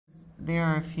there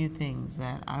are a few things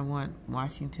that I want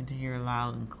Washington to hear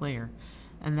loud and clear,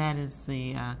 and that is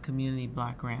the Community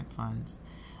Block Grant Funds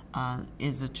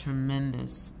is a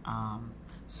tremendous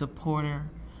supporter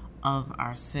of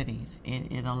our cities.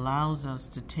 It allows us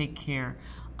to take care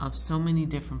of so many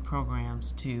different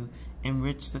programs to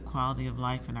enrich the quality of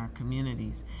life in our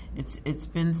communities. It's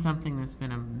been something that's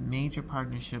been a major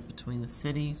partnership between the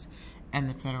cities and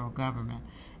the federal government.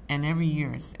 And every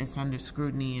year it's under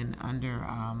scrutiny and under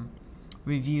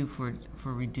review for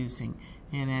reducing.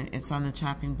 And it's on the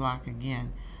chopping block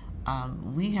again.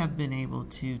 We have been able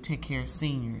to take care of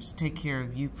seniors, take care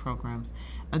of youth programs,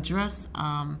 address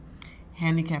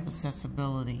handicap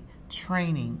accessibility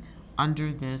training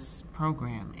under this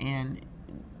program. And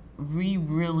we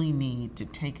really need to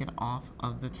take it off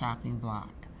of the chopping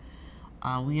block.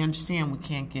 We understand we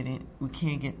can't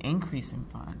get increase in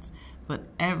funds, but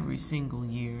every single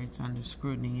year it's under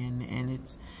scrutiny, and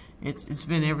it's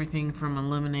been everything from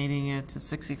eliminating it to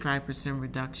 65%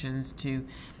 reductions to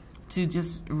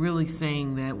just really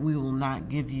saying that we will not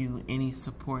give you any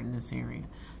support in this area.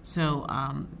 So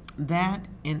that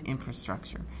and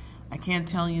infrastructure. I can't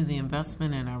tell you the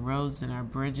investment in our roads and our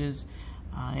bridges.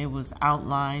 It was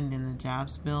outlined in the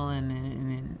jobs bill,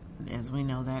 and as we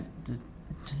know, that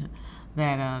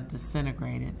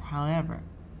disintegrated. However,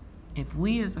 if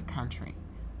we as a country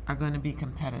are going to be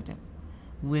competitive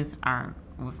with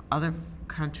other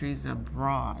countries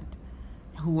abroad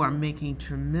who are making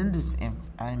tremendous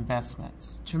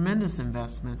investments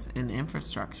in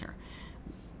infrastructure,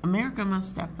 America must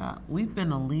step up. We've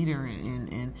been a leader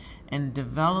in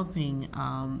developing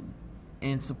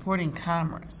and supporting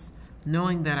commerce,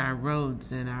 knowing that our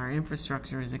roads and our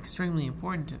infrastructure is extremely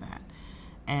important to that.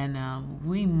 And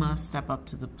we must step up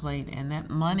to the plate, and that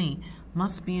money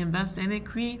must be invested, and it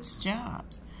creates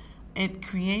jobs. It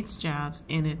creates jobs,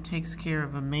 and it takes care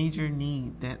of a major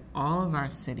need that all of our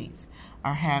cities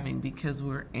are having, because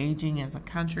we're aging as a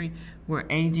country, we're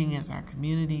aging as our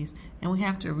communities, and we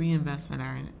have to reinvest in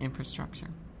our infrastructure.